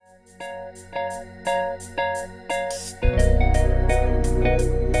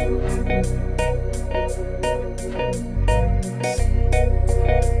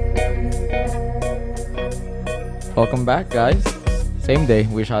Welcome back, guys. Same day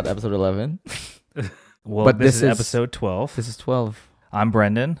we shot episode 11. Well, but this is episode 12. This is 12. I'm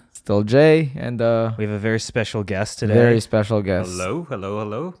Brendan. Still Jay, and we have a very special guest today. Very special guest.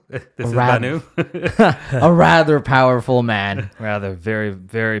 Hello. This is Bhanu. A rather powerful man. Rather, very,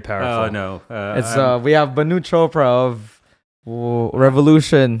 very powerful. Oh no, We have Bhanu Chopra of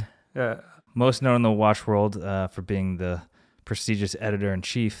Revolution. Most known in the watch world for being the prestigious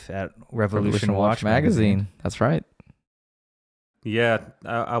editor-in-chief at Revolution Watch Magazine. That's right. Yeah,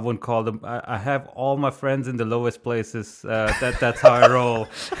 I wouldn't call them. I have all my friends in the lowest places. That's how I roll.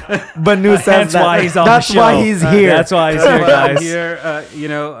 Bhanu says that's why he's on that's the show. why he's here. That's why he's here, guys. I'm here,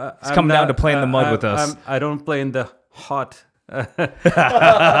 He's coming down to play in the mud with us. I don't play in the hot world.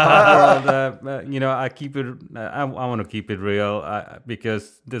 I keep it. I want to keep it real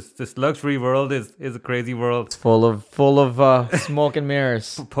because this luxury world is a crazy world. It's full of smoke and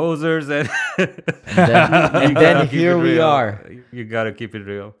mirrors. Posers and then here we are. You gotta keep it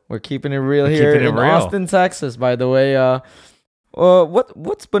real. We're keeping it real here in Austin, Texas. By the way,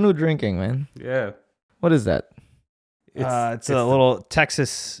 what's Bhanu drinking, man? Yeah, what is that? It's a little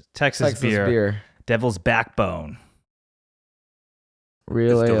Texas beer. Devil's Backbone.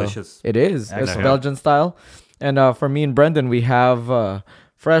 Really, it's delicious. It is. It's Excellent. Belgian style. And for me and Brendan, we have a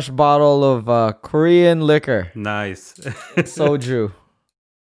fresh bottle of Korean liquor. Nice. Soju.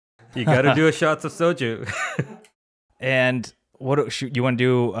 You got to do a shots of soju. And what you want to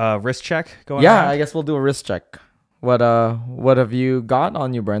do? Wrist check going? Yeah, around? I guess we'll do a wrist check. What have you got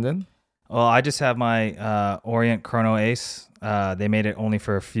on you, Brendan? Well, I just have my Orient Chrono Ace. They made it only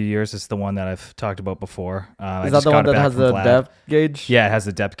for a few years. It's the one that I've talked about before. Is that the one that has the depth gauge? Yeah, it has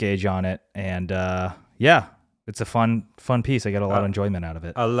the depth gauge on it, and it's a fun piece. I get a lot of enjoyment out of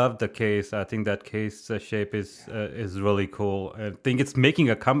it. I love the case. I think that case shape is really cool. I think it's making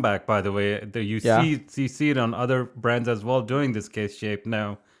a comeback. By the way, you see it on other brands as well doing this case shape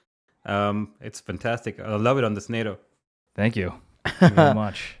now. It's fantastic. I love it on this NATO. Thank you. Thank you very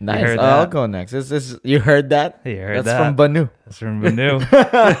much. Nice. I'll go next. You heard that? You heard That's that. from Bhanu. That's from Bhanu.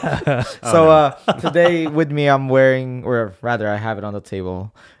 So today with me, I'm wearing, or rather, I have it on the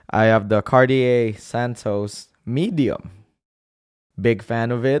table. I have the Cartier Santos Medium. Big fan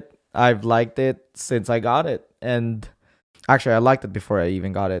of it. I've liked it since I got it, and actually, I liked it before I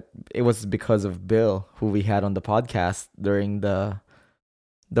even got it. It was because of Bill, who we had on the podcast during the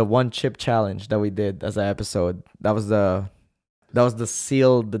one chip challenge that we did as an episode. That was the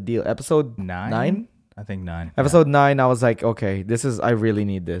seal the deal episode 9. I think 9. Episode 9. I was like, okay, I really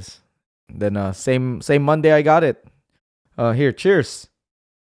need this. Then same Monday I got it. Here, cheers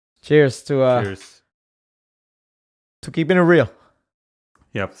to Cheers. to keeping it real.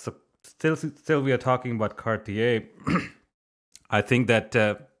 Yeah. So still we are talking about Cartier. I think that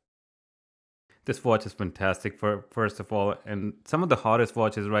this watch is fantastic. First of all, and some of the hottest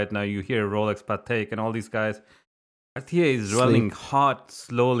watches right now. You hear Rolex, Patek, and all these guys. Cartier is running hot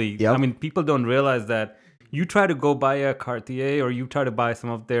slowly. Yep. I mean, people don't realize that. You try to go buy a Cartier or you try to buy some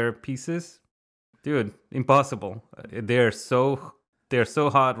of their pieces, dude, impossible. They're so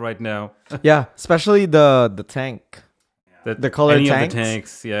hot right now. Yeah, especially the tank. The color any tanks. Of the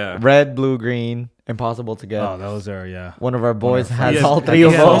tanks, yeah. Red, blue, green. Impossible to get. Oh, those are One of our boys has Yes, all three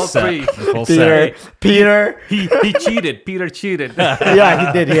of all those. three. Full set. Peter. He cheated. Peter cheated. Yeah,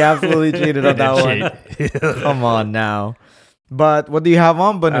 he did. He absolutely cheated on that one. Come on now. But what do you have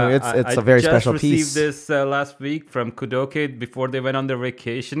on, Bhanu? It's a very special piece. I just received this last week from Kudoke before they went on their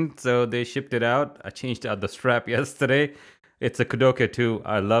vacation, so they shipped it out. I changed out the strap yesterday. It's a Kudoke 2.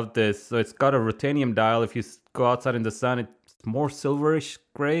 I love this. So it's got a ruthenium dial. If you go outside in the sun, it's more silverish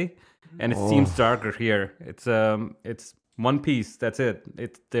gray, and it seems darker here. It's one piece. That's it.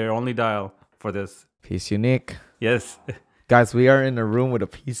 It's their only dial for this. Piece unique. Yes. Guys, we are in a room with a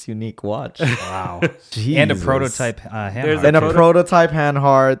piece unique watch. Wow. Jesus. And a prototype hand There's heart. And a prototype hand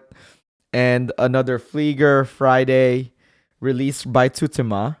heart. And another FliegerFriday released by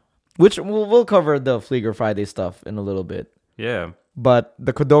Tutima. Which we'll cover the FliegerFriday stuff in a little bit. Yeah. But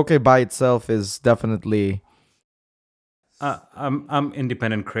the Kudoke by itself is definitely... I'm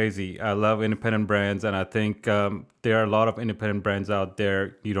independent crazy. I love independent brands, and I think there are a lot of independent brands out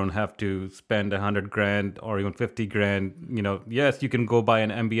there. You don't have to spend $100,000 or even $50,000. Yes, you can go buy an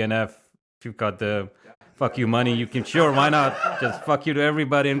MBNF if you've got the fuck you money. You can, sure, why not? Just fuck you to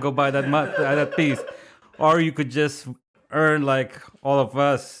everybody and go buy that piece. Or you could just earn like all of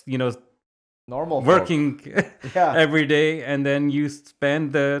us, normal working Yeah. every day, and then you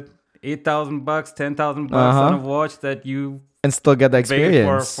spend the $8,000, $10,000 on a watch that you and still get the pay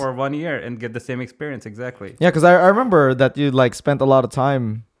experience for 1 year and get the same experience. Exactly. Yeah, because I remember that you like spent a lot of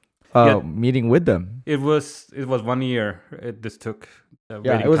time meeting with them. It was 1 year. This took.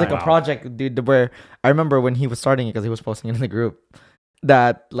 It was like a project, dude. Where I remember when he was starting it, because he was posting it in the group,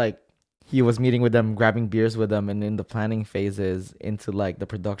 that like he was meeting with them, grabbing beers with them, and in the planning phases into like the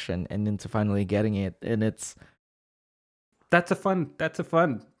production and into finally getting it, and it's. That's a fun.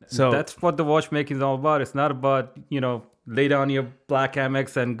 So that's what the watchmaking is all about. It's not about lay down your black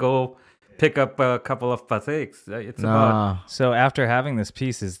Amex and go pick up a couple of Passaics. It's about. So after having this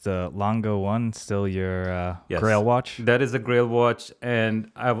piece, is the Longo one still your Grail watch? That is a Grail watch, and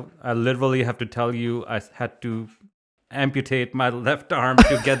I literally have to tell you, I had to amputate my left arm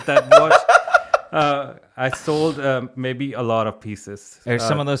to get that watch. I sold maybe a lot of pieces. Are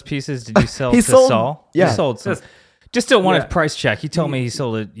some of those pieces did you sell to Saul? Yeah. You sold some. Just don't want a price check. He told me you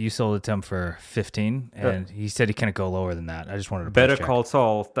sold it to him for 15, and he said he couldn't go lower than that. I just wanted to better call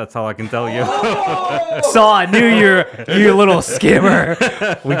Saul. That's all I can tell you. Saul, I knew you little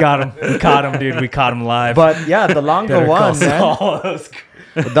scammer. We got him. We caught him, dude. We caught him live. But yeah, the Longo one, man.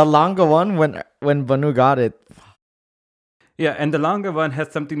 The Longo one when Bhanu got it. Yeah, and the longer one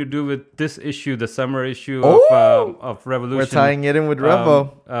has something to do with this issue, the summer issue of Revolution. We're tying it in with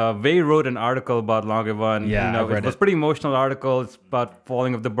Revo. Vey wrote an article about Longer One. Yeah, it was a pretty emotional article. It's about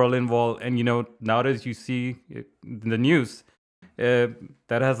falling of the Berlin Wall. And, nowadays you see in the news, that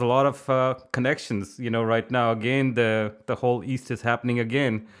has a lot of connections. Right now, again, the whole East is happening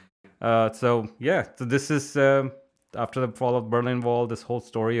again. So this is, after the fall of Berlin Wall, this whole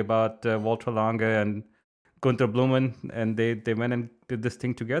story about Walter Lange and Gunther Blumen, and they went and did this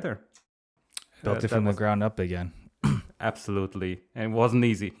thing together. Built it from the ground up again. Absolutely. And it wasn't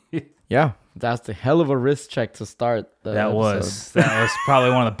easy. Yeah, that's the hell of a wrist check to start. That was probably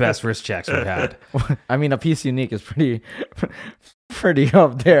one of the best wrist checks we've had. I mean, a piece unique is pretty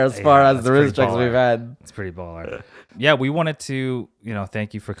up there as far as the wrist checks we've had. It's pretty baller. Yeah, we wanted to,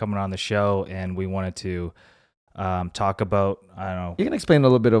 thank you for coming on the show, and we wanted to talk about, I don't know. You can explain a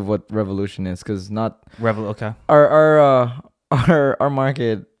little bit of what Revolution is, because not okay. Our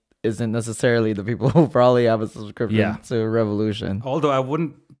market isn't necessarily the people who probably have a subscription to Revolution. Although I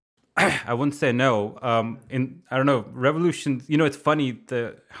wouldn't say no. I don't know, Revolution. It's funny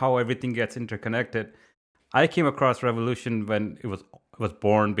how everything gets interconnected. I came across Revolution when it was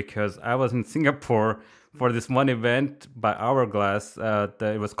born because I was in Singapore for this one event by Hourglass.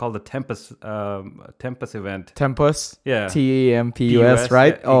 It was called the Tempus event. Tempus? Yeah. TEMPUS,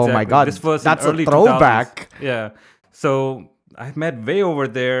 right? Yeah, oh exactly. my God. That's a throwback. 2000s. Yeah. So I met Vey over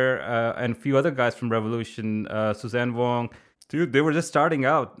there and a few other guys from Revolution, Suzanne Wong. Dude, they were just starting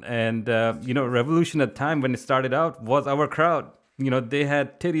out. And, Revolution at the time when it started out was our crowd. They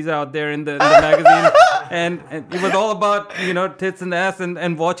had titties out there in the magazine. And it was all about, tits and ass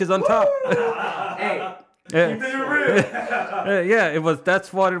and watches on top. It was.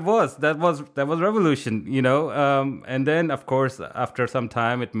 That's what it was. That was Revolution, and then of course after some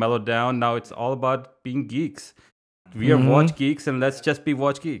time it mellowed down. Now it's all about being geeks. We are watch geeks, and let's just be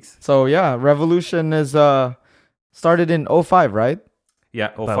watch geeks. So yeah, Revolution is started in 2005, right?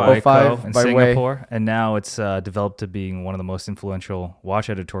 Yeah, 2005 in Singapore, and now it's developed to being one of the most influential watch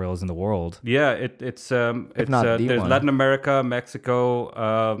editorials in the world. Yeah, it's there's Latin America,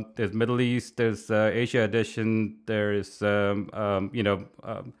 Mexico, there's Middle East, there's Asia edition, there's it's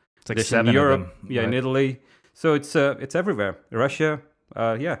like edition 7 in Europe, of them, right? In Italy. So it's everywhere. Russia,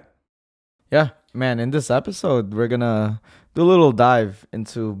 Yeah, man. In this episode, we're gonna do a little dive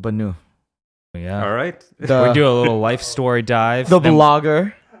into Bhanu. Yeah. All right. We do a little life story dive. The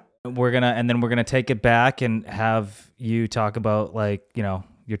blogger. We're gonna take it back and have you talk about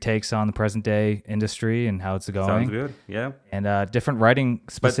your takes on the present day industry and how it's going. Sounds good. Yeah. And different writing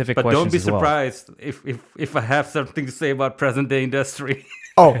specific but questions. But don't be as well. surprised if I have something to say about present day industry.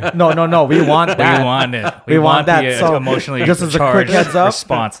 Oh no! We want that. We want it. We want that. So emotionally just as a quick heads up,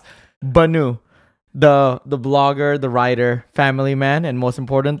 response. Bhanu, the blogger, the writer, family man, and most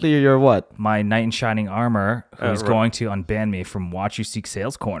importantly, you're what? My knight in shining armor, who's going to unban me from Watch You Seek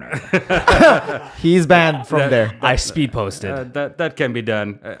Sales Corner. He's banned from there. I speed posted. That can be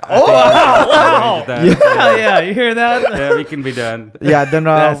done. Wow! Yeah, you hear that? Yeah, we can be done. Yeah, then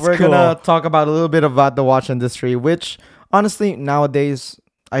we're gonna talk about a little bit about the watch industry, which honestly nowadays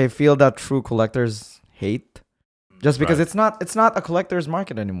I feel that true collectors hate, just because it's not a collector's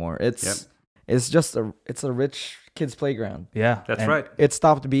market anymore. It's just a rich kid's playground. Yeah, that's right. It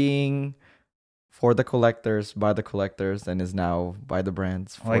stopped being for the collectors, by the collectors, and is now by the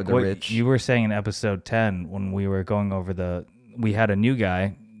brands for like the what rich. You were saying in episode 10 when we were going over we had a new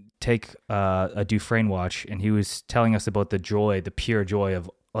guy take a Dufresne watch, and he was telling us about the pure joy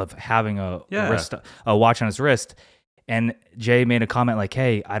of having a watch on his wrist. And Jay made a comment like,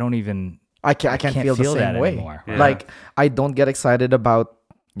 "Hey, I can't feel the same way anymore." Yeah. Like, I don't get excited about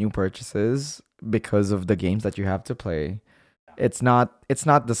new purchases because of the games that you have to play. It's not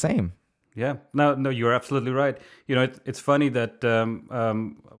the same. Yeah, no, you're absolutely right. You know, it's funny that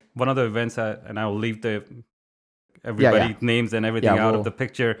one of the events, and I will leave everybody's names and everything out of the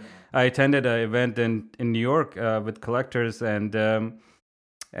picture. I attended an event in New York with collectors, and it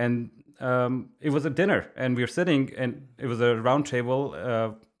was a dinner, and we were sitting, and it was a round table,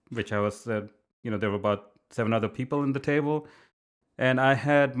 which I was, there were about 7 other people in the table. And I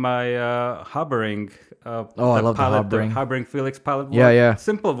had my Habering. I love the Habering. The Habering Felix palette watch. Yeah.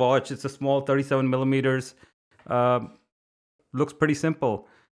 Simple watch. It's a small 37 millimeters. Looks pretty simple.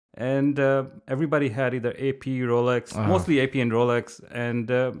 And everybody had either AP, Rolex, mostly AP and Rolex. And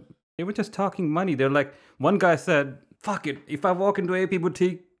they were just talking money. They're like, one guy said, fuck it. If I walk into AP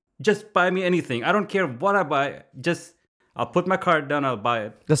boutique, just buy me anything. I don't care what I buy. I'll put my card down. I'll buy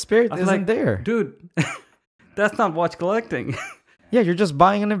it. The spirit isn't there. Dude, that's not watch collecting. Yeah, you're just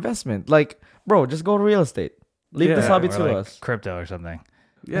buying an investment. Like, bro, just go to real estate. Leave this hobby to us. Crypto or something.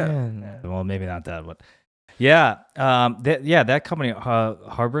 Yeah. Well, maybe not that, but yeah. That company,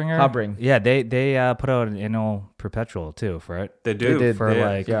 Habering. Yeah, they put out an annual perpetual too, right? They do. They did.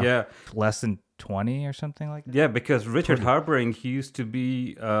 For less than 20 or something like that. Yeah, because Richard Habering, he used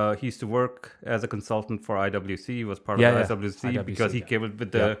to work as a consultant for IWC. He was part of IWC because he came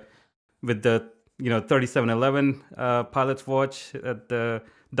with the 3711 pilot's watch at the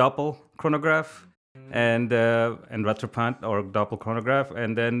Doppel chronograph and Retropant or Doppel chronograph.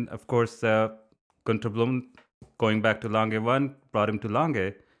 And then, of course, Gunter Blum, going back to Lange 1, brought him to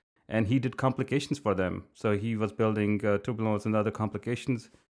Lange. And he did complications for them. So he was building turbulence and other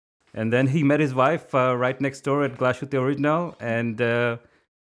complications. And then he met his wife right next door at Glashütte Original. And then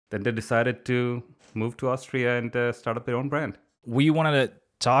they decided to move to Austria and start up their own brand. We wanted to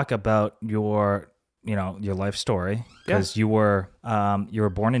talk about your life story because you were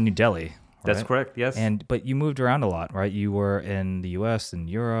born in New Delhi. Right? That's correct. Yes. But you moved around a lot, right? You were in the U.S. and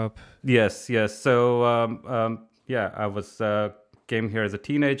Europe. Yes. So I was came here as a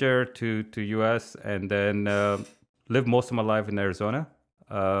teenager to U.S. and then lived most of my life in Arizona.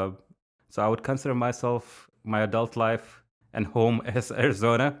 So I would consider my adult life and home as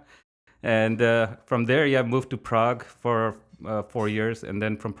Arizona. And from there, moved to Prague for 4 years, and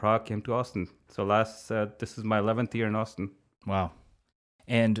then from Prague came to Austin. So this is my 11th year in Austin. Wow.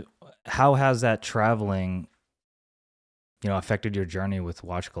 And how has that traveling, affected your journey with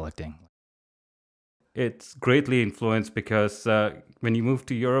watch collecting? It's greatly influenced because when you move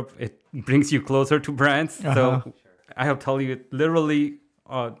to Europe, it brings you closer to brands. So I have to tell you, literally,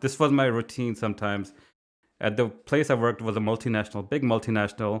 this was my routine sometimes. At the place I worked was a multinational, big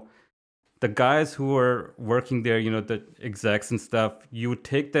multinational. The guys who were working there, the execs and stuff, you would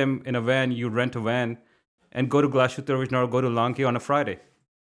take them in a van, you rent a van, and go to Glashütte Original or go to Lange on a Friday.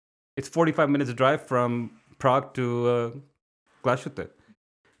 It's 45 minutes drive from Prague to Glashütte.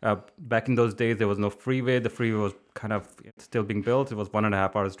 Back in those days, there was no freeway. The freeway was kind of still being built. It was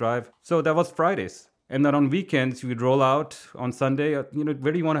 1.5 hours drive. So that was Fridays. And then on weekends, you would roll out on Sunday,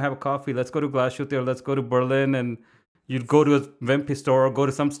 where do you want to have a coffee? Let's go to Glashütte or let's go to Berlin. And you'd go to a Wimpy store or go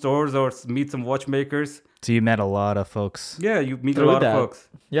to some stores or meet some watchmakers. So you met a lot of folks. Yeah, you meet a lot of folks.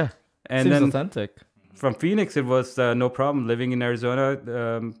 Yeah, and seems then authentic. From Phoenix, it was no problem living in Arizona.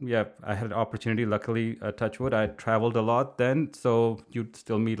 I had an opportunity. Luckily, touch wood, I traveled a lot then, so you'd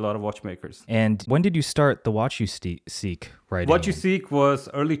still meet a lot of watchmakers. And when did you start the Watch You Seek writing? What You Seek was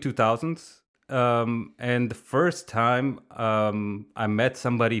early 2000s. And the first time I met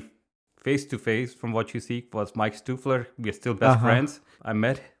somebody face-to-face from What You Seek was Mike Stufler. We are still best friends. I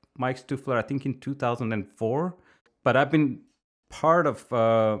met Mike Stufler, I think, in 2004. But I've been part of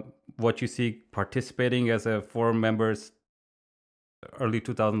What You Seek, participating as a forum member early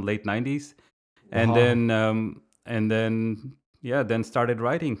 2000, late 90s. And then started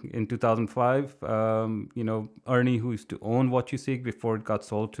writing in 2005. Ernie, who used to own What You Seek before it got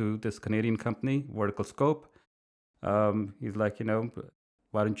sold to this Canadian company, Vertical Scope, he's like,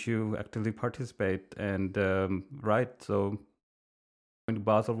 why don't you actively participate and write? So going to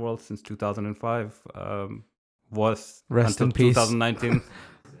Basel World since 2005 was Rest until in peace. 2019.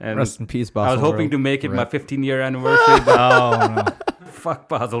 And Rest in peace, Basel I was hoping World. to make it my 15-year anniversary, but no. fuck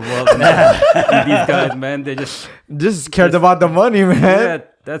Basel World. And these guys, man, they just cared about the money, man. Yeah,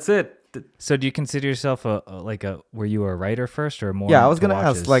 that's it. So do you consider yourself were you a writer first or more? Yeah, I was gonna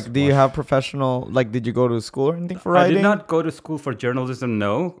ask. Like, do you have professional? Like, did you go to school or anything for writing? I did not go to school for journalism,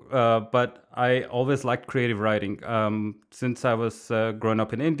 no. But I always liked creative writing. Since I was growing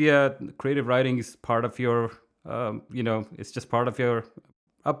up in India, creative writing is part of your, it's just part of your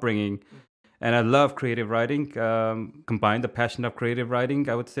upbringing. And I love creative writing. Combine the passion of creative writing,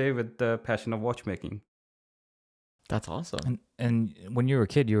 I would say, with the passion of watchmaking. That's awesome. And when you were a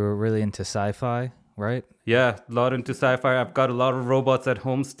kid, you were really into sci-fi, right? Yeah, a lot into sci-fi. I've got a lot of robots at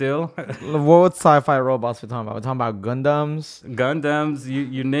home still. What sci-fi robots we're talking about? We're talking about Gundams,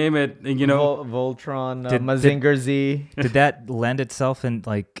 you name it. Voltron, Mazinger Z. Did that lend itself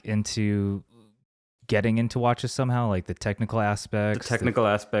into getting into watches somehow, like the technical aspects? The technical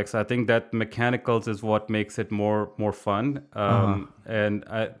aspects. I think that mechanicals is what makes it more fun. And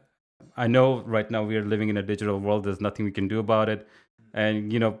I know right now we are living in a digital world. There's nothing we can do about it.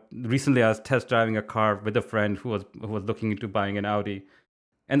 And recently I was test driving a car with a friend who was looking into buying an Audi,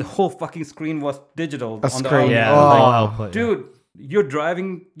 and the whole fucking screen was digital on screen. the Audi. Yeah. Dude,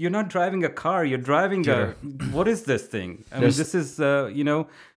 you're not driving a car. You're driving what is this thing? I mean, this is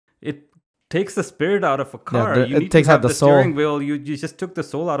it takes the spirit out of a car. Yeah, you need takes to have out the steering soul. wheel. You just took the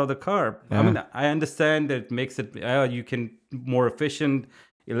soul out of the car. Yeah. I mean, I understand that it makes it you can more efficient,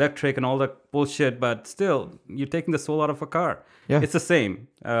 electric and all that bullshit, but still you're taking the soul out of a car. Yeah, it's the same.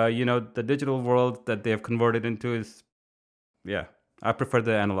 The digital world that they have converted into is, I prefer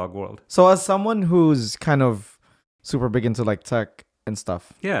the analog world. So as someone who's kind of super big into like tech and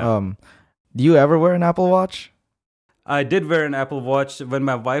stuff, do you ever wear an Apple Watch? I did wear an Apple Watch when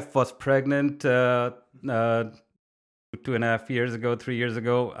my wife was pregnant 2.5 years ago, 3 years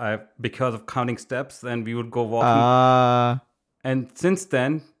ago, because of counting steps, and we would go walking. And since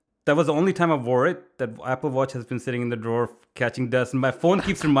then, that was the only time I wore it. That Apple Watch has been sitting in the drawer catching dust. And my phone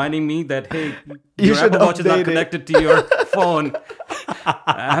keeps reminding me that, hey, your Apple Watch is not connected to your phone.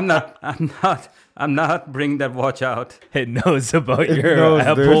 I'm not bringing that watch out. It knows about your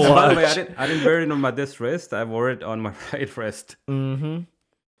Apple Watch. By the way, I didn't wear it on this wrist. I wore it on my right wrist. Mm-hmm.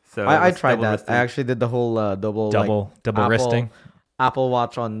 So I tried that. wristing. I actually did the whole double wristing. Apple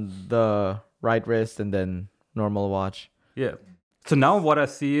Watch on the right wrist and then normal watch. Yeah. So now what I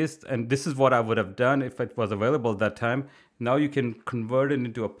see is, and this is what I would have done if it was available at that time. Now you can convert it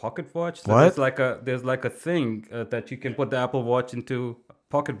into a pocket watch. So what? There's like a thing that you can put the Apple Watch into a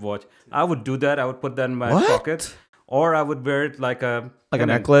pocket watch. I would do that. I would put that in my pocket, or I would wear it like a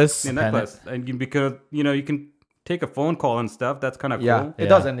necklace. A necklace, because you can take a phone call and stuff. That's kind of cool. Yeah, it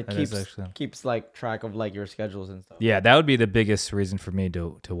does, and it keeps like track of like your schedules and stuff. Yeah, that would be the biggest reason for me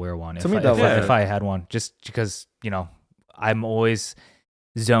to wear one. If I had one, just because I'm always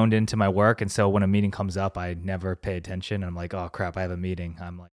zoned into my work, and so when a meeting comes up, I never pay attention. I'm like, oh crap, I have a meeting.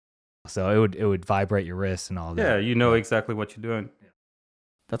 I'm like, so it would vibrate your wrist and all that. Yeah, you know exactly what you're doing.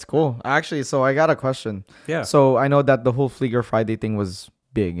 That's cool. Actually, so I got a question. Yeah. So I know that the whole FliegerFriday thing was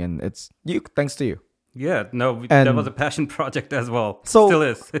big, and it's thanks to you. Yeah, no, that was a passion project as well. So still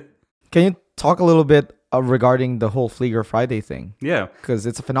is. Can you talk a little bit regarding the whole FliegerFriday thing? Yeah, because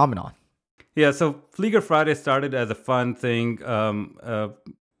it's a phenomenon. Yeah, so FliegerFriday started as a fun thing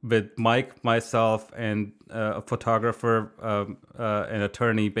with Mike, myself, and a photographer, an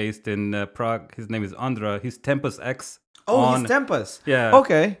attorney based in Prague. His name is Andra. He's Tempus X. He's Tempus. Yeah.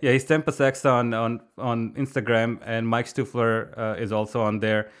 Okay. Yeah, he's Tempus X on Instagram, and Mike Stufler is also on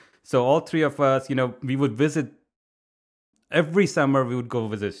there. So all three of us, we would visit every summer. We would go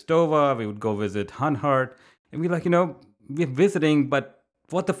visit Stova. We would go visit Hanhart, and we're like, we're visiting, but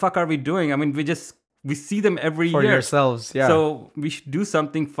what the fuck are we doing? I mean, we see them every year. For yourselves, yeah. So we should do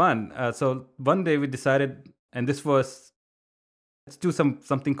something fun. So one day we decided, and let's do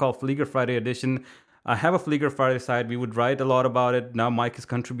something called FliegerFriday edition. I have a FliegerFriday site. We would write a lot about it. Now Mike is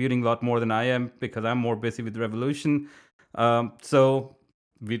contributing a lot more than I am because I'm more busy with Revolution. So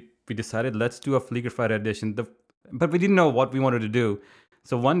we decided, let's do a FliegerFriday edition. But we didn't know what we wanted to do.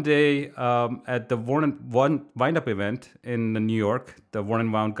 So one day at the Wind Up event in New York, the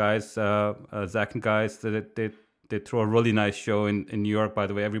Worn & Wound guys, Zach and guys, they throw a really nice show in New York, by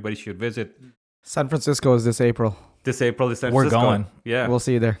the way. Everybody should visit. San Francisco is this April. This April is San Francisco. We're going. Yeah. We'll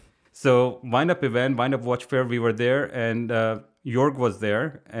see you there. So Wind Up event, Wind Up Watch Fair, we were there, and Jorg was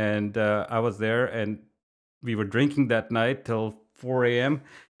there, and I was there, and we were drinking that night till 4 a.m.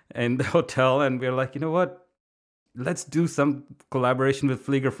 in the hotel, and we were like, you know what? Let's do some collaboration with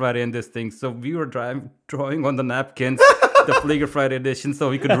FliegerFriday and this thing. So we were drawing on the napkins the FliegerFriday edition so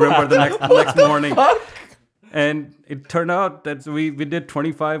we could remember the next morning. And it turned out that we did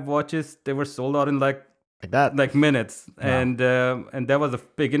 25 watches. They were sold out in like Like that. Like minutes. Wow. And that was the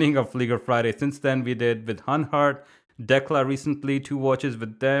beginning of FliegerFriday. Since then, we did with Hanhart, Dekla recently, 2 watches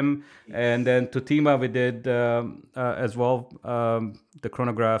with them. And then Tutima, we did as well. The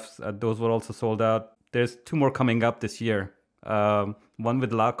chronographs, those were also sold out. There's 2 more coming up this year. One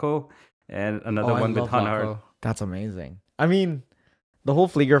with Laco and another one with Hanhart. That's amazing. I mean, the whole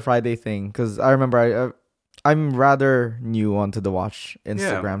FliegerFriday thing, because I remember I'm rather new onto the watch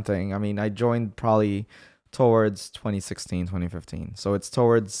Instagram thing. I mean, I joined probably towards 2016, 2015. So it's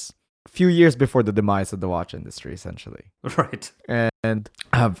towards a few years before the demise of the watch industry, essentially. Right. And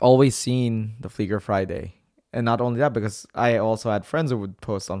I've always seen the FliegerFriday. And not only that, because I also had friends who would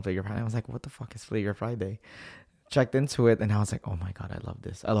post on FliegerFriday. I was like, what the fuck is FliegerFriday? Checked into it, and I was like, oh my God, I love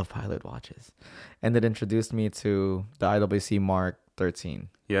this. I love pilot watches. And it introduced me to the IWC Mark 13.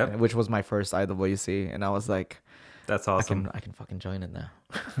 Yeah. Which was my first IWC. And I was like, that's awesome. I can fucking join it now.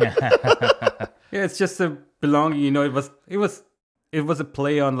 Yeah, it's just a belonging. You know, it was a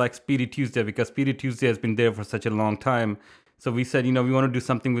play on like Speedy Tuesday, because Speedy Tuesday has been there for such a long time. So we said, you know, we want to do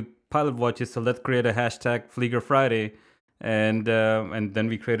something with pilot watches, so let's create a hashtag FliegerFriday, and then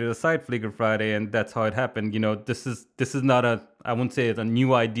we created a site FliegerFriday, and that's how it happened. You know, this is not I wouldn't say it's a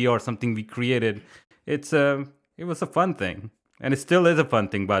new idea or something we created. It was a fun thing. And it still is a fun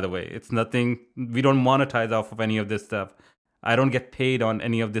thing, by the way. It's nothing, we don't monetize off of any of this stuff. I don't get paid on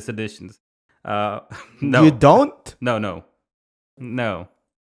any of these editions. No. You don't? No.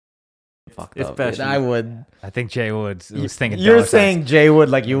 Fuck it's up, passion. I would. I think Jay Wood was thinking. You're saying Jay would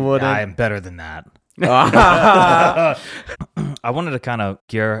like you wouldn't. I am better than that. I wanted to kind of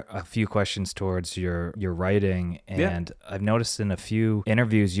gear a few questions towards your writing. And I've noticed in a few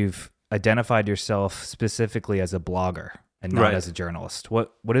interviews, you've identified yourself specifically as a blogger and not as a journalist.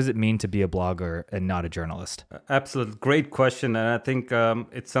 What does it mean to be a blogger and not a journalist? Absolutely. Great question. And I think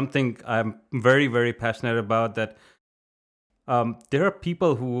it's something I'm very, very passionate about, that there are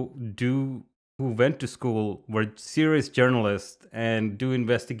people who went to school, were serious journalists and do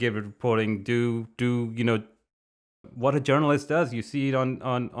investigative reporting, do you know, what a journalist does. You see it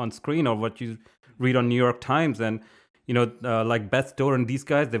on screen, or what you read on New York Times. And, you know, like Beth Doran, these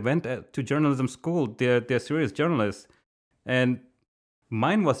guys, they went to journalism school. They're serious journalists. And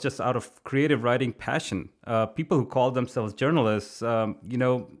mine was just out of creative writing passion. People who call themselves journalists, you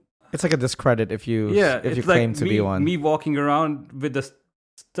know, it's like a discredit if you claim to be one. Me walking around with a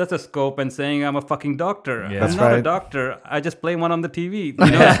stethoscope and saying I'm a fucking doctor. Yeah. I'm not a doctor. I just play one on the TV.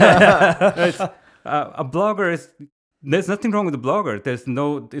 You know? A blogger is. There's nothing wrong with a blogger.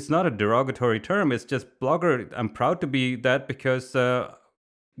 It's not a derogatory term. It's just blogger. I'm proud to be that, because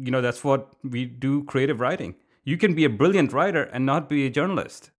you know, that's what we do, creative writing. You can be a brilliant writer and not be a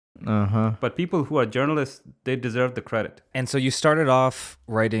journalist. But people who are journalists, they deserve the credit. And so you started off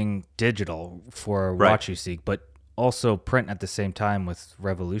writing digital for Watch You Seek, but also print at the same time with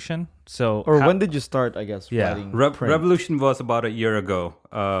Revolution. So, when did you start, I guess, writing print? Revolution was about a year ago.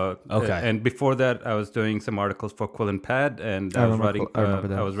 Okay. And before that, I was doing some articles for Quill and Pad, and I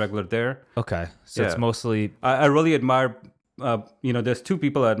was regular there. Okay. So it's mostly... I really admire... you know, there's 2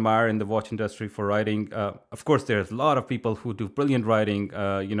 people I admire in the watch industry for writing. Of course, there's a lot of people who do brilliant writing.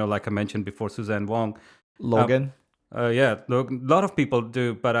 You know, like I mentioned before, Suzanne Wong. Logan. A lot of people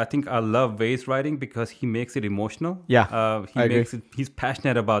do, but I think I love Wei's writing because he makes it emotional. Yeah, he's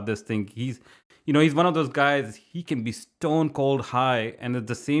passionate about this thing. He's one of those guys, he can be stone cold high and at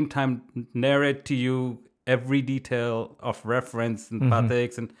the same time narrate to you every detail of reference and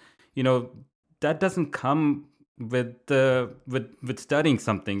pathetics, and, you know, that doesn't come with studying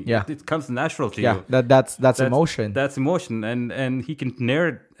something. It comes natural to you. That's emotion. That's emotion, and he can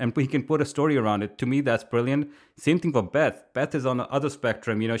narrate and he can put a story around it. To me, that's brilliant. Same thing for Beth. Beth is on the other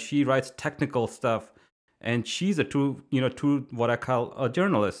spectrum. You know, she writes technical stuff, and she's a true what I call a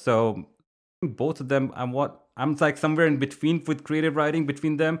journalist. So both of them, I'm like somewhere in between with creative writing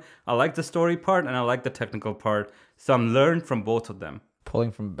between them. I like the story part and I like the technical part. So I'm learned from both of them.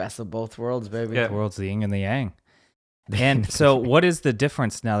 Pulling from best of both worlds, baby. The world's the yin and the yang. And so what is the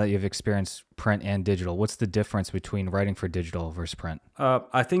difference now that you've experienced print and digital? What's the difference between writing for digital versus print?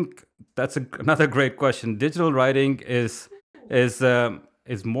 I think that's another great question. Digital writing is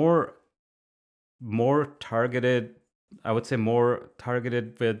more targeted. I would say more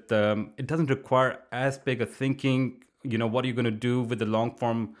targeted with, it doesn't require as big a thinking. You know, what are you going to do with the long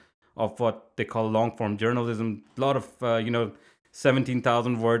form of what they call long form journalism? A lot of,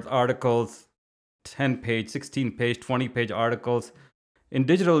 17,000 words articles, 10-page, 16-page, 20-page articles. In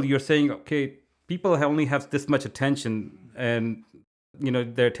digital, you're saying, okay, people only have this much attention, and, you know,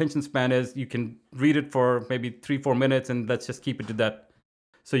 their attention span is, you can read it for maybe 3-4 minutes and let's just keep it to that.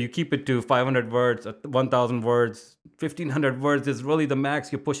 So you keep it to 500 words, 1,000 words, 1,500 words is really the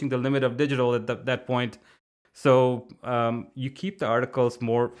max. You're pushing the limit of digital at that point. So you keep the articles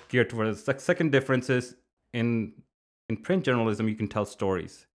more geared towards. The second difference is in print journalism, you can tell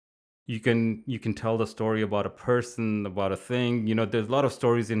stories. You can tell the story about a person, about a thing. There's a lot of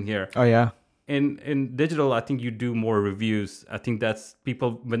stories in here. Oh yeah. In digital, I think you do more reviews. I think that's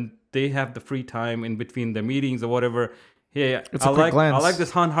people when they have the free time in between their meetings or whatever. Hey, it's a quick glance. I like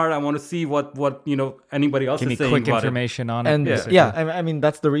this hunt hard. I want to see what anybody else is saying. Quick information on it. And I mean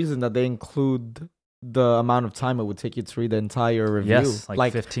that's the reason that they include the amount of time it would take you to read the entire review. Yes,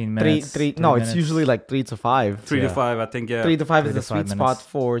 like 15 minutes. It's usually like 3 to 5. 3 to 5, I think. Yeah, 3 to 5 is the sweet spot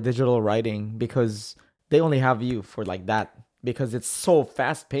for digital writing because they only have you for like that because it's so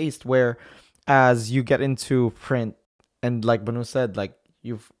fast paced. Where as you get into print and like Bhanu said, like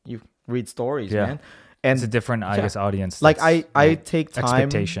you read stories, man. And it's a different, I guess, audience. Like I take time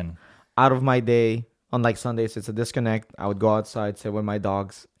expectation out of my day on like Sundays. It's a disconnect. I would go outside, sit with my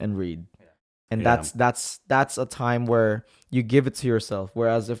dogs, and read. And that's a time where you give it to yourself.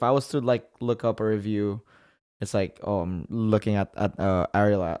 Whereas if I was to like look up a review, it's like, oh, I'm looking at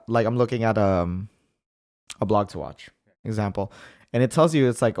Ariel, like I'm looking at a blog to watch example, and it tells you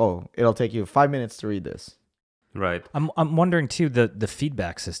it's like, oh, it'll take you 5 minutes to read this. Right. I'm wondering too the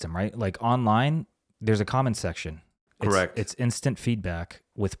feedback system, right? Like online, there's a comment section. Correct. It's instant feedback.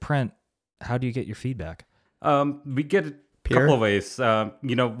 With print, how do you get your feedback? We get a couple of ways.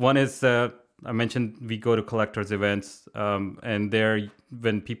 One is I mentioned we go to collectors events, and there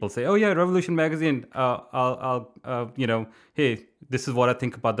when people say, "Oh yeah, Revolution magazine," I'll hey, this is what I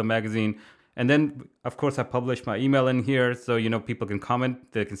think about the magazine, and then of course I publish my email in here, so people can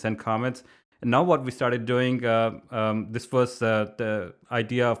comment, they can send comments. And now what we started doing, this was the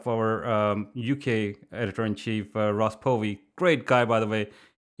idea of our UK editor-in-chief, Ross Povey, great guy by the way.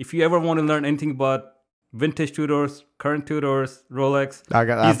 If you ever want to learn anything about vintage Tudors, current Tudors, Rolex,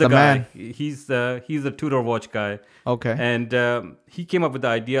 he's the guy. Man. He's the Tudor watch guy. Okay. And he came up with the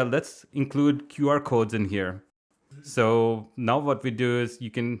idea, let's include QR codes in here. So now what we do is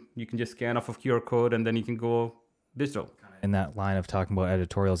you can just scan off a QR code and then you can go digital. In that line of talking about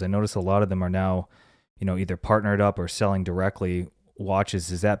editorials, I notice a lot of them are now, either partnered up or selling directly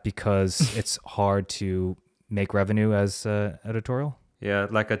watches. Is that because it's hard to make revenue as editorial? Yeah,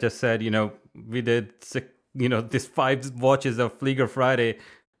 like I just said, we did, this 5 watches of FliegerFriday.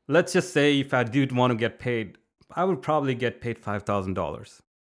 Let's just say if I did want to get paid, I would probably get paid $5,000.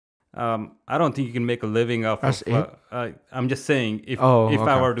 I don't think you can make a living off of. I'm just saying, if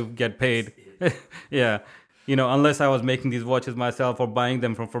I were to get paid, yeah, unless I was making these watches myself or buying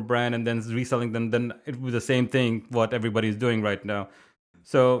them from for brand and then reselling them, then it would be the same thing what everybody's doing right now.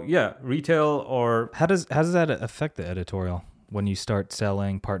 So yeah, retail or how does that affect the editorial? When you start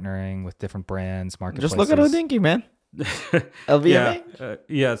selling, partnering with different brands, marketplaces. Just look at Hodinkee, man. LVMH?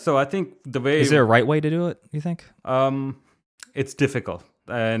 Yeah. So I think the way... Is there a right way to do it, you think? It's difficult.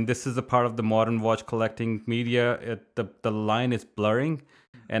 And this is a part of the modern watch collecting media. The line is blurring.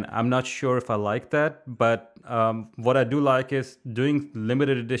 And I'm not sure if I like that. But what I do like is doing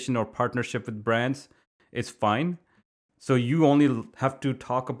limited edition or partnership with brands is fine. So you only have to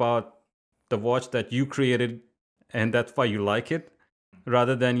talk about the watch that you created, and that's why you like it,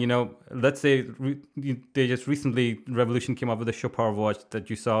 rather than, let's say they just recently, Revolution came up with a Chopra watch that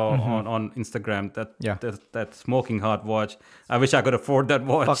you saw on Instagram, that smoking hot watch. I wish I could afford that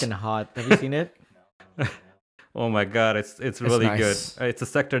watch. Fucking hot. Have you seen it? Oh my God, it's really nice. Good. It's a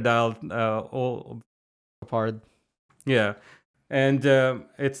sector dial. Hard. Yeah. And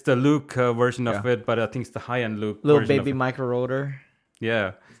it's the Luke version of it, but I think it's the high-end Luke little baby micro rotor.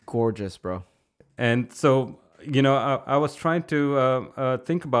 Yeah. Gorgeous, bro. And so... I was trying to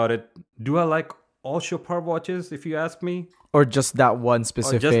think about it. Do I like all Chopra watches, if you ask me? Or just that one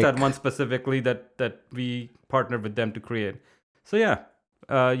specific? Or just that one specifically that we partnered with them to create. So yeah,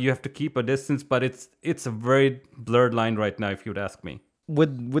 you have to keep a distance, but it's a very blurred line right now, if you'd ask me.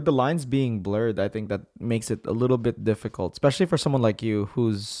 With the lines being blurred, I think that makes it a little bit difficult, especially for someone like you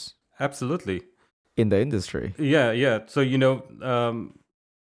who's... Absolutely. In the industry. Yeah. So,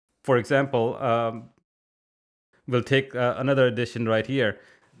 for example... We'll take another edition right here.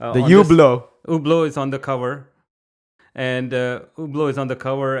 The Hublot. Hublot is on the cover. And Hublot is on the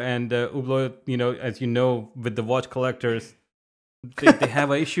cover. And Hublot, as you know, with the watch collectors, they have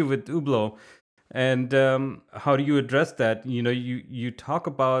an issue with Hublot. And how do you address that? You talk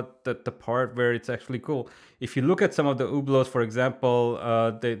about the part where it's actually cool. If you look at some of the Hublots, for example,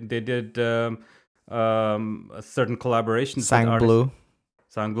 they did a certain collaborations. Sang Blue.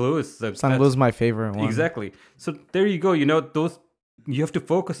 Sang Blue is is my favorite one. Exactly. So there you go. You have to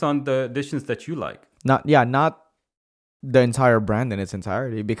focus on the editions that you like. Not the entire brand in its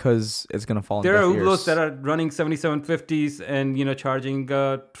entirety, because it's gonna fall. There are Hublots that are running 7750s and charging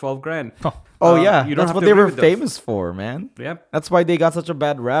 12 grand. Oh yeah, that's what they were famous for, man. Yep. That's why they got such a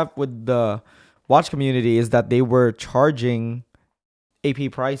bad rap with the watch community, is that they were charging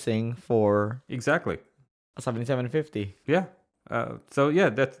AP pricing for exactly a 7750. Yeah. So yeah,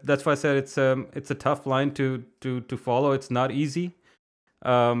 that's why I said it's a tough line to follow. It's not easy.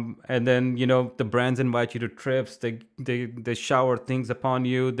 And then the brands invite you to trips. They shower things upon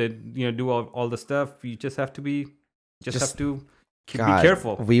you. They do all the stuff. You just have to be be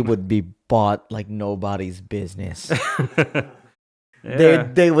careful. We would be bought like nobody's business. Yeah.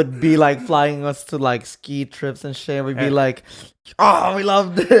 They would be like flying us to like ski trips and shit. We'd be like, oh, we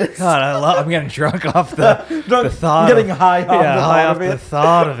love this. God, I'm getting drunk off the thought. I'm getting high off the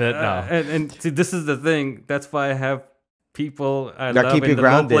thought of it. No. And see, this is the thing. That's why I have people I that love keep in you the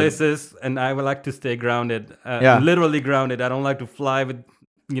grounded. low places, and I would like to stay grounded. Literally grounded. I don't like to fly with,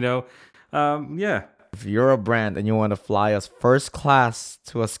 If you're a brand and you want to fly us first class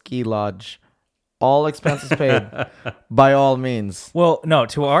to a ski lodge, all expenses paid, by all means. Well, no,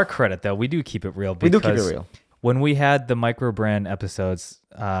 to our credit though, we do keep it real. We do keep it real. When we had the micro brand episodes,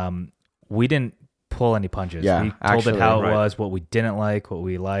 we didn't pull any punches. Yeah, we told it how it was, what we didn't like, what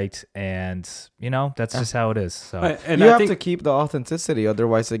we liked, and that's just how it is. So and you have to keep the authenticity,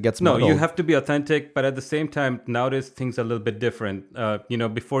 otherwise it gets muddled. You have to be authentic, but at the same time, nowadays things are a little bit different.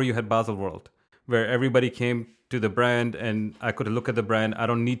 Before you had Baselworld, where everybody came to the brand and I could look at the brand. I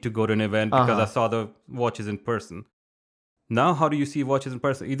don't need to go to an event because I saw the watches in person. Now, how do you see watches in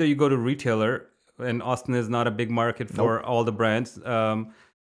person? Either you go to retailer, and Austin is not a big market for all the brands,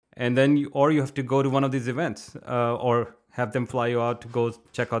 and then you have to go to one of these events, or have them fly you out to go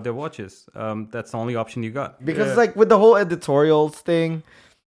check out their watches. That's the only option you got. Because like with the whole editorials thing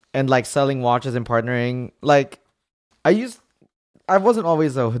and like selling watches and partnering, like I wasn't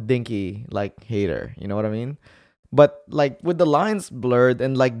always a Hodinkee like hater, you know what I mean? But like with the lines blurred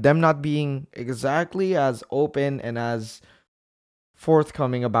and like them not being exactly as open and as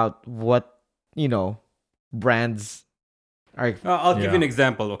forthcoming about what brands are. I'll give you an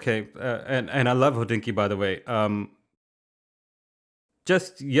example, okay? And I love Hodinkee, by the way.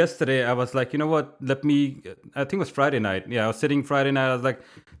 Just yesterday, I was like, you know what? I think it was Friday night. Yeah, I was sitting Friday night. I was like,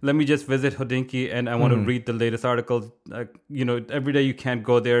 let me just visit Hodinkee, and I want to read the latest articles. Every day you can't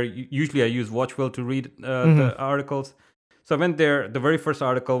go there. Usually I use Watchwheel to read the articles. So I went there. The very first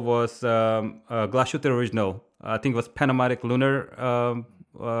article was Glashütte Original. I think it was Panamatic Lunar.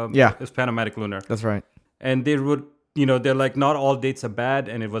 It was Panamatic Lunar. That's right. And they would... they're like, not all dates are bad,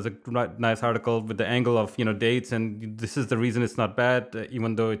 and it was a nice article with the angle of dates, and this is the reason it's not bad,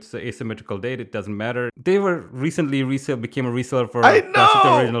 even though it's an asymmetrical date, it doesn't matter. They were recently became a reseller for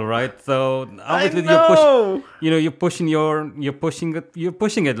the original, right? So obviously you're pushing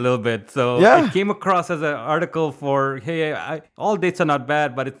it a little bit. So it came across as an article for, hey, all dates are not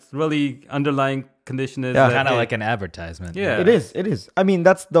bad, but it's really underlying condition is kind of like an advertisement. Yeah, it is. I mean,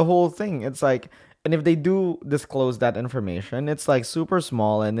 that's the whole thing. It's like. And if they do disclose that information, it's like super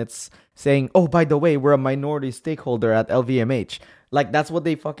small, and it's saying, oh, by the way, we're a minority stakeholder at LVMH. Like, that's what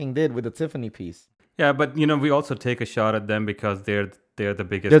they fucking did with the Tiffany piece. Yeah, but, we also take a shot at them because they're the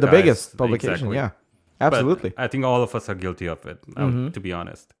biggest. They're the biggest publication, exactly. Yeah. Absolutely. But I think all of us are guilty of it, to be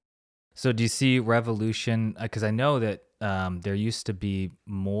honest. So do you see Revolution? Because I know that there used to be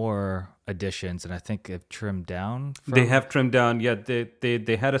more editions, and I think they've trimmed down. They have trimmed down. Yeah,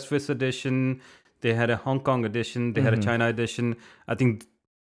 they had a Swiss edition. They had a Hong Kong edition. They had a China edition. I think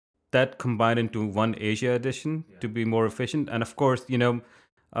that combined into one Asia edition to be more efficient. And of course,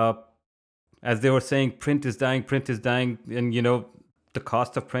 as they were saying, print is dying, and the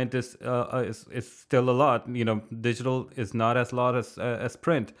cost of print is still a lot. Digital is not as lot as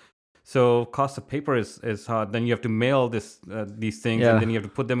print. So cost of paper is hard. Then you have to mail these things, and then you have to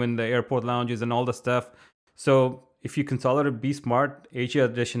put them in the airport lounges and all the stuff. So if you consolidate, be smart. Asia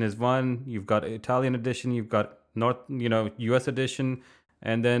edition is one. You've got Italian edition. You've got U.S. edition,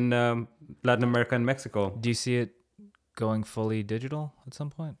 and then Latin America and Mexico. Do you see it going fully digital at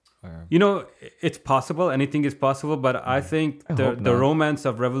some point? Or? It's possible. Anything is possible. But I think the romance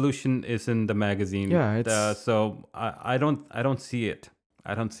of Revolution is in the magazine. Yeah. So I don't see it.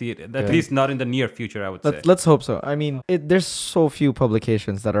 I don't see it. At least not in the near future, I would say. Let's hope so. I mean, there's so few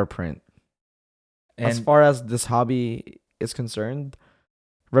publications that are print. And as far as this hobby is concerned,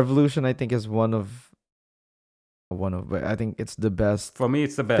 Revolution, I think, is one of. I think it's the best. For me,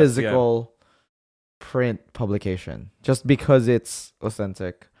 it's the best physical print publication, just because it's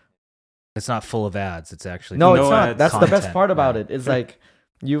authentic. It's not full of ads. It's actually no, it's not. ads. That's the best Content, part about yeah. it. It's like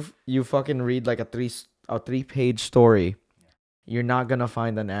you fucking read like a 3-page story. You're not gonna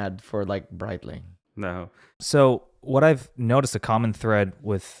find an ad for like Breitling. No. So what I've noticed, a common thread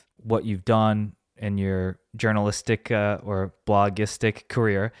with what you've done in your journalistic or blogistic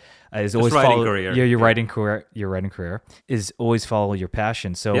career is always follow your writing career. Your writing career is always follow your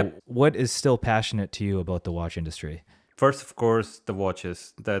passion. So what is still passionate to you about the watch industry? First, of course, the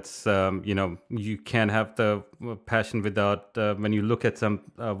watches. That's you can't have the passion without. When you look at some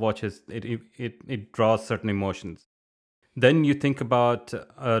watches, it draws certain emotions. Then you think about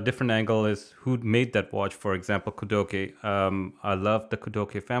a different angle is who made that watch. For example, Kudoke. I love the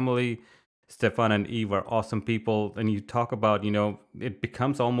Kudoke family. Stefan and Eve are awesome people. And you talk about, it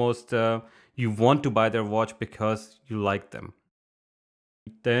becomes almost you want to buy their watch because you like them.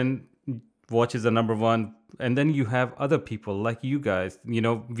 Then watches are number one. And then you have other people like you guys.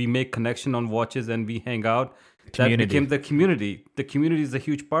 We make connection on watches and we hang out. Community. That became the community. The community is a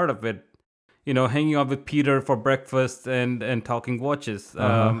huge part of it. Hanging out with Peter for breakfast and talking watches.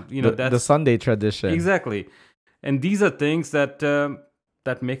 That's the Sunday tradition. Exactly. And these are things that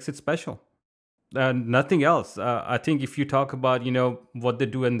makes it special. Nothing else. I think if you talk about, what they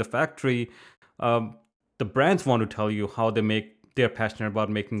do in the factory, the brands want to tell you how they're passionate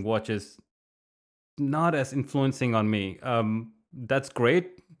about making watches. Not as influencing on me. That's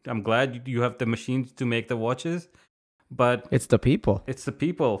great. I'm glad you have the machines to make the watches. But it's the people. It's the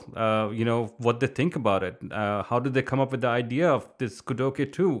people. What they think about it. How did they come up with the idea of this Kudoke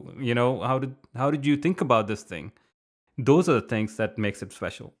 2? How did you think about this thing? Those are the things that makes it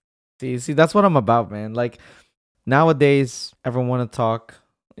special. See, that's what I'm about, man. Like nowadays, everyone want to talk,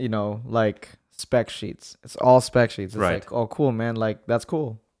 like spec sheets. It's all spec sheets. It's like, oh, cool, man. Like that's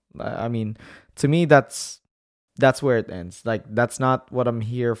cool. I mean, to me, that's where it ends. Like that's not what I'm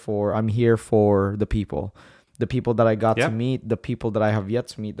here for. I'm here for the people. The people that I got to meet, the people that I have yet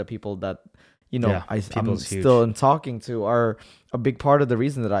to meet, the people that, I'm still in talking to are a big part of the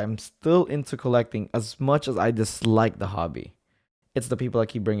reason that I'm still into collecting as much as I dislike the hobby. It's the people that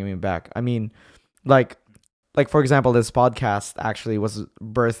keep bringing me back. I mean, like for example, this podcast actually was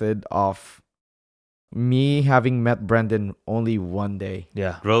birthed off me having met Brendan only one day.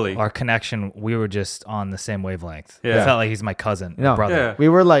 Yeah. Really? Our connection, we were just on the same wavelength. Yeah. It felt like he's my cousin, brother. Yeah. We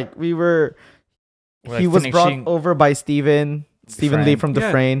were he was brought over by Stephen Lee from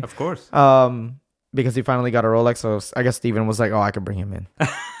Dufresne. Of course. Because he finally got a Rolex, so I guess Stephen was like, "Oh, I could bring him in."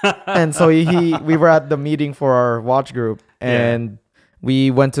 And so we were at the meeting for our watch group, and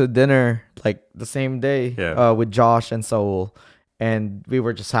we went to dinner like the same day with Josh and Saul, and we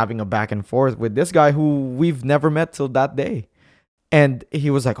were just having a back and forth with this guy who we've never met till that day, and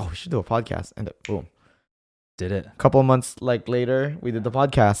he was like, "Oh, we should do a podcast," and boom, did it. A couple of months later, we did the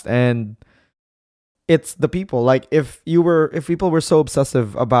podcast, and it's the people. Like if people were so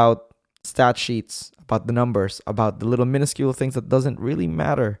obsessive about stat sheets, about the numbers, about the little minuscule things that doesn't really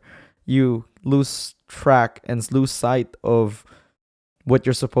matter, you lose track and lose sight of what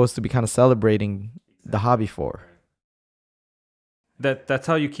you're supposed to be kind of celebrating the hobby for. That's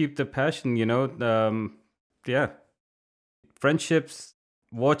how you keep the passion, friendships,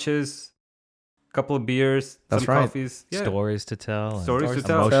 watches, couple of beers, that's some right. coffees, stories to tell, stories to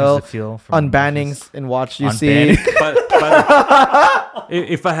tell, emotions to feel, unbannings in watch you see. But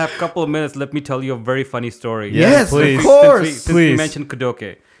if I have a couple of minutes, let me tell you a very funny story. Yes, please. Of course. Since we mentioned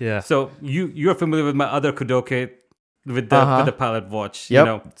Kudoke. Yeah. So you're familiar with my other Kudoke with the Pilot watch.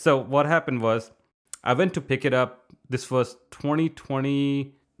 Yep. So what happened was I went to pick it up. This was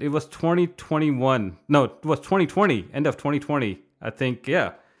 2020. It was 2021. No, it was 2020. End of 2020. I think.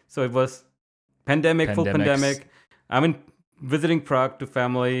 Yeah. So it was full pandemic. I'm visiting Prague to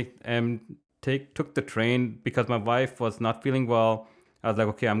family and took the train because my wife was not feeling well. I was like,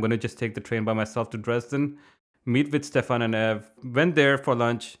 okay, I'm going to just take the train by myself to Dresden, meet with Stefan and Ev, went there for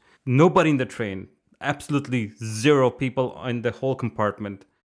lunch. Nobody in the train, absolutely zero people in the whole compartment.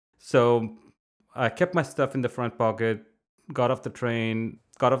 So I kept my stuff in the front pocket, got off the train,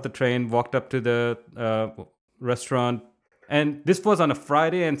 walked up to the restaurant. And this was on a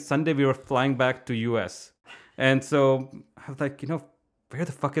Friday, and Sunday we were flying back to US. And so I was like, where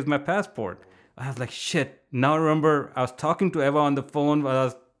the fuck is my passport? I was like, shit. Now I remember I was talking to Eva on the phone while I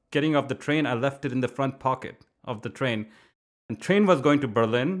was getting off the train. I left it in the front pocket of the train. And train was going to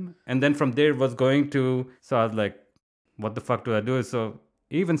Berlin. And then from there it was going to... So I was like, what the fuck do I do? So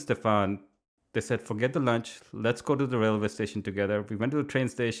even Stefan, they said, forget the lunch. Let's go to the railway station together. We went to the train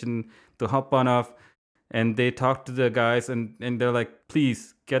station to hop on off. And they talked to the guys and they're like,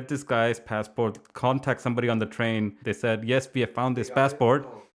 please get this guy's passport. Contact somebody on the train. They said, yes, we have found this passport.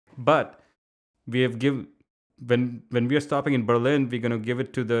 But we have when we are stopping in Berlin, we're gonna give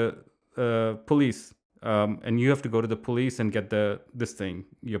it to the police, and you have to go to the police and get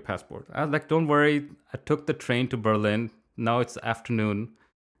your passport. I was like, don't worry. I took the train to Berlin. Now it's afternoon,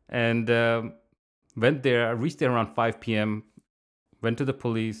 and went there. I reached there around 5 p.m. Went to the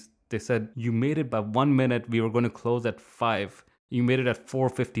police. They said, you made it by 1 minute. We were going to close at 5. You made it at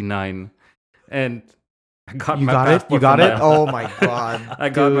 4:59, and I got my passport. You got it? Oh my God. I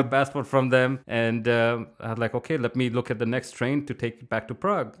got my passport from them, and I was like, okay, let me look at the next train to take it back to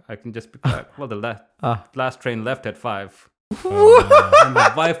Prague. I can just be back. Well, the last train left at 5. And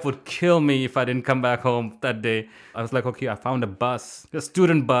my wife would kill me if I didn't come back home that day. I was like, okay, I found a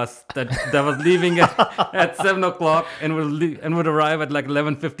student bus that was leaving at 7 o'clock and would arrive at like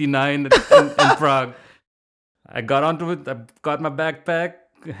 11:59 in Prague. I got onto it. I got my backpack,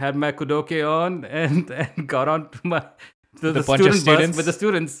 had my kudoke on, and got on to the student bus with the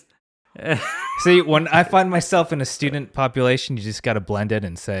students. See, when I find myself in a student population, you just got to blend in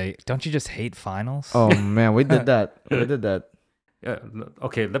and say, don't you just hate finals? Oh, man, we did that.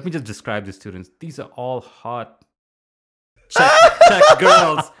 Okay, let me just describe the students. These are all hot Czech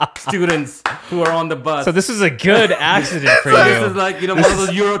girls, students who are on the bus. So this is a good accident for you. This is like, one of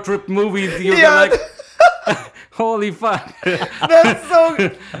those Euro trip movies. You're like, holy fuck. That's so...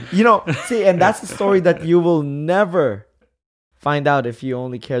 see, and that's a story that you will never find out if you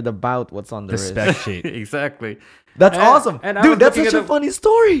only cared about what's on the wrist. Spec sheet. Exactly. That's awesome. Dude, that's such a funny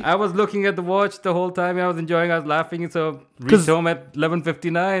story. I was looking at the watch the whole time. I was enjoying. I was laughing. So reached home at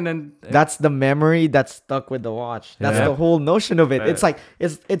 11:59, and that's the memory that's stuck with the watch. That's the whole notion of it. It's like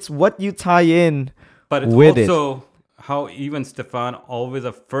it's what you tie in. But it's with also how even Stefan always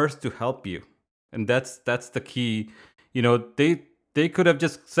are first to help you, and that's the key. They could have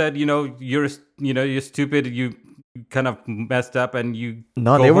just said, you're stupid. You kind of messed up, and you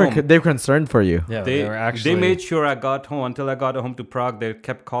they were concerned for you. Yeah, they made sure I got home. Until I got home to Prague, they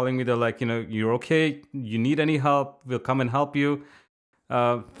kept calling me. They're like, you're okay, you need any help, we'll come and help you.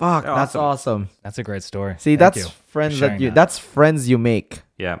 That's awesome. That's a great story. See, that's friends that's friends you make.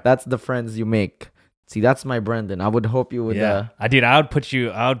 Yeah, that's the friends you make. See, that's my Brendan. I would hope you would. I would put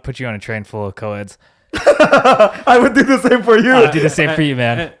you on a train full of co-eds. I would do the same for you. I would do the same for you,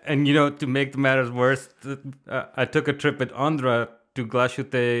 man. And to make the matters worse, I took a trip with Andra to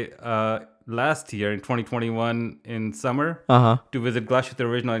Glashute last year in 2021 in summer to visit Glashute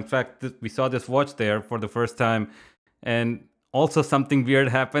Original. In fact, we saw this watch there for the first time, and also something weird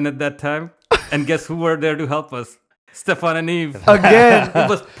happened at that time. And guess who were there to help us? Stefan and Eve. Again. It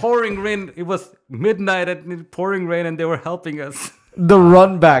was pouring rain. It was midnight and pouring rain, and they were helping us. The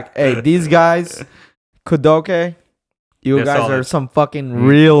run back. Hey, these guys... Kudoke, you guys solid. are some fucking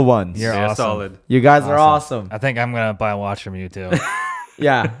real ones. You're awesome. Solid. You guys are awesome. I think I'm gonna buy a watch from you too.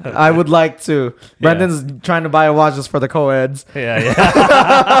 Yeah, I would like to. Brendan's trying to buy a watch just for the co-eds. Yeah.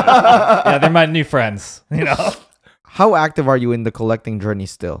 Yeah, they're my new friends. How active are you in the collecting journey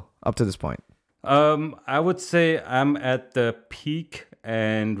still up to this point? I would say I'm at the peak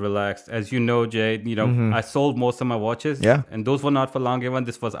and relaxed. As you know, Jay, I sold most of my watches. Yeah. And those were not for Langewan.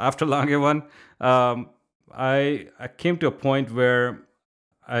 This was after Langewan. I came to a point where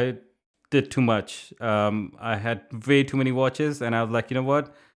I did too much. I had way too many watches, and I was like, you know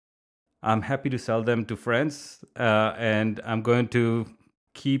what? I'm happy to sell them to friends, and I'm going to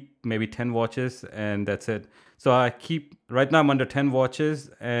keep maybe 10 watches, and that's it. So right now I'm under 10 watches,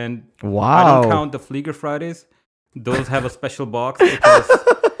 and I don't count the FliegerFridays. Those have a special box because,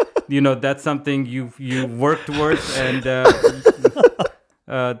 that's something you work towards, and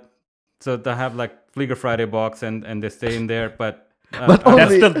so they have like FliegerFriday box, and they stay in there, but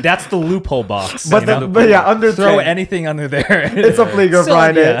that's the loophole box. But under throw 10. Anything under there. It's a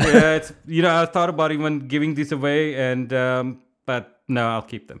FliegerFriday. Yeah, it's I thought about even giving these away, and but no, I'll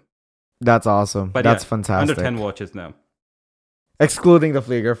keep them. That's awesome. But that's fantastic. Under 10 watches now. Excluding the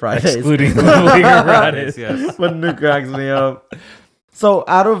FliegerFridays. Excluding the FliegerFridays, yes. When Nuke cracks me up. So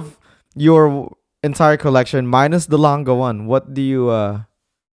out of your entire collection, minus the Lange one, what do you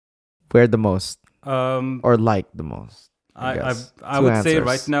wear the most? Or like the most? I would say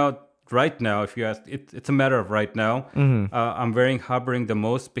right now, if you ask, it's a matter of right now. Mm-hmm. I'm wearing Hovering the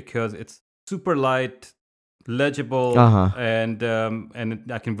most because it's super light, legible, and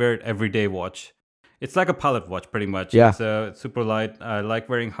I can wear it every day watch. It's like a pilot watch pretty much. Yeah. It's super light. I like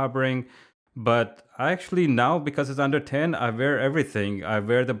wearing Hovering, but I actually now, because it's under 10, I wear everything. I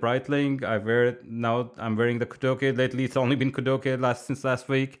wear the Breitling. Now I'm wearing the Kudoke. Lately it's only been Kudoke since last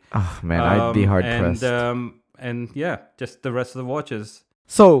week. Oh man, I'd be hard pressed. And yeah, just the rest of the watches.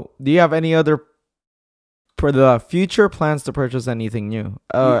 So, do you have any other the future plans to purchase anything new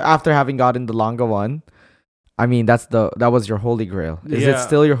after having gotten the Lange one. I mean, that was your holy grail. Is it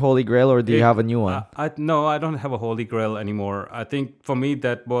still your holy grail, or do you have a new one? No, I don't have a holy grail anymore. I think for me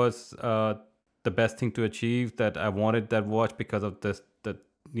that was the best thing to achieve. That I wanted that watch because of this.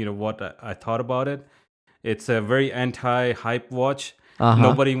 What I thought about it. It's a very anti-hype watch.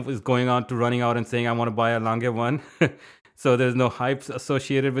 Nobody is going on to running out and saying, I want to buy a Lange one. So there's no hype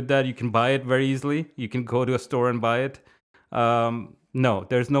associated with that. You can buy it very easily. You can go to a store and buy it. No,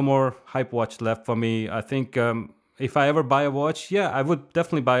 there's no more hype watch left for me. I think if I ever buy a watch, I would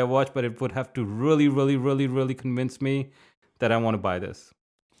definitely buy a watch, but it would have to really, really, really, really convince me that I want to buy this.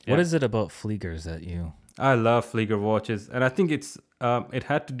 What is it about Fliegers that you... I love Flieger watches, and I think it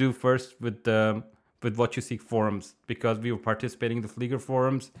had to do first with What You Seek forums, because we were participating in the Flieger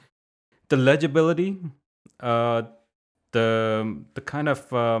forums. The legibility, the kind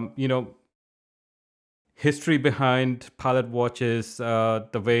of history behind pilot watches,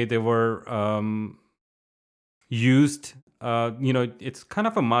 the way they were used. It's kind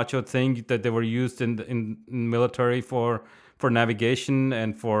of a macho thing that they were used in military for navigation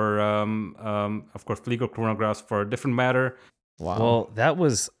and for, of course, Flieger chronographs for a different matter. Wow. Well, that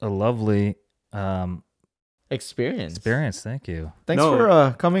was a lovely experience. Thank you. Thanks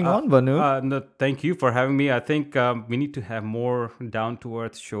for coming on, Bhanu. No, thank you for having me. I think we need to have more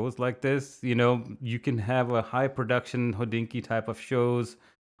down-to-earth shows like this. You can have a high-production Hodinkee type of shows,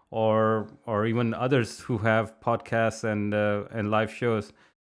 or even others who have podcasts and live shows,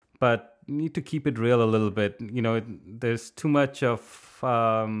 but you need to keep it real a little bit. There's too much of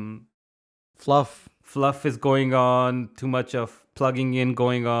fluff is going on, too much of plugging in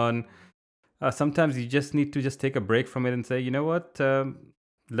going on. Sometimes you just need to take a break from it and say, you know what,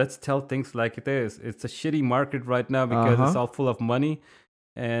 let's tell things like it is. It's a shitty market right now because it's all full of money,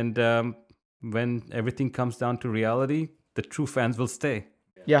 and when everything comes down to reality, the true fans will stay.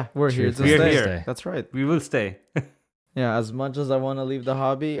 Yeah, we're here to stay. That's right. We will stay. Yeah, as much as I want to leave the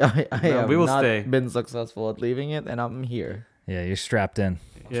hobby, I have not been successful at leaving it, and I'm here. Yeah, you're strapped in.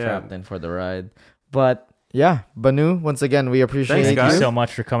 Strapped in for the ride. But yeah, Bhanu, once again, we appreciate Thank you so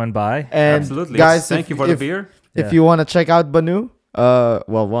much for coming by. And absolutely, guys, thank you for the beer. If you want to check out Bhanu,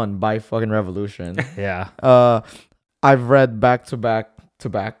 buy fucking Revolution. Yeah. I've read back to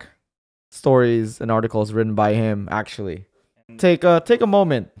back stories and articles written by him. Actually, take a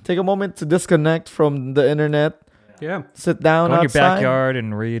moment to disconnect from the internet. Yeah. Sit down Go in outside. your backyard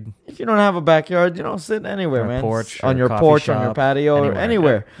and read. If you don't have a backyard, sit anywhere, man. On your porch, on your patio, or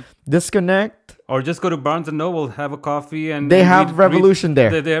anywhere. Disconnect. Or just go to Barnes & Noble, have a coffee, and they have Revolution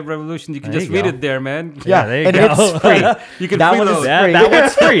there. They have Revolution. You can just read it there, man. Yeah, there you and go. it's free. You can that freeload. That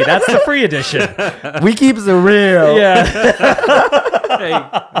one's free. That's the free edition. We keeps it real. Yeah. Hey,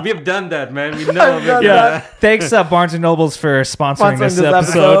 we have done that, man. We know. Yeah. Thanks, Barnes & Nobles for sponsoring this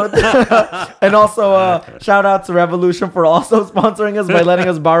episode. And also, shout out to Revolution for also sponsoring us by letting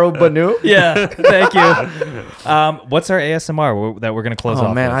us borrow Bhanu. Yeah, thank you. What's our ASMR that we're going to close off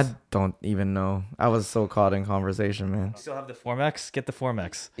with? Oh, man, I don't even know. I was so caught in conversation, man. You still have the Formex? Get the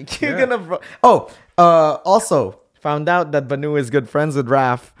Formex. Also, found out that Bhanu is good friends with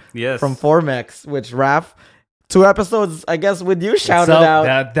Raf from Formex, which Raf... 2 episodes, I guess, with you shouted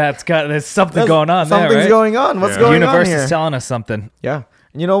out. There's something going on there, right? Something's going on. What's going on here? The universe is telling us something. Yeah.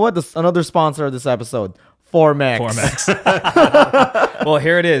 And you know what? Another sponsor of this episode, Formex. Well,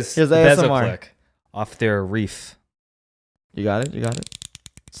 here it is. Here's ASMR. Click off their reef. You got it?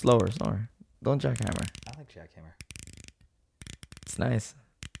 Slower. Don't jackhammer. I like jackhammer. It's nice.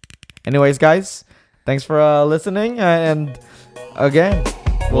 Anyways, guys, thanks for listening. And again,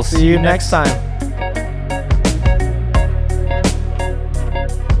 we'll see you next time.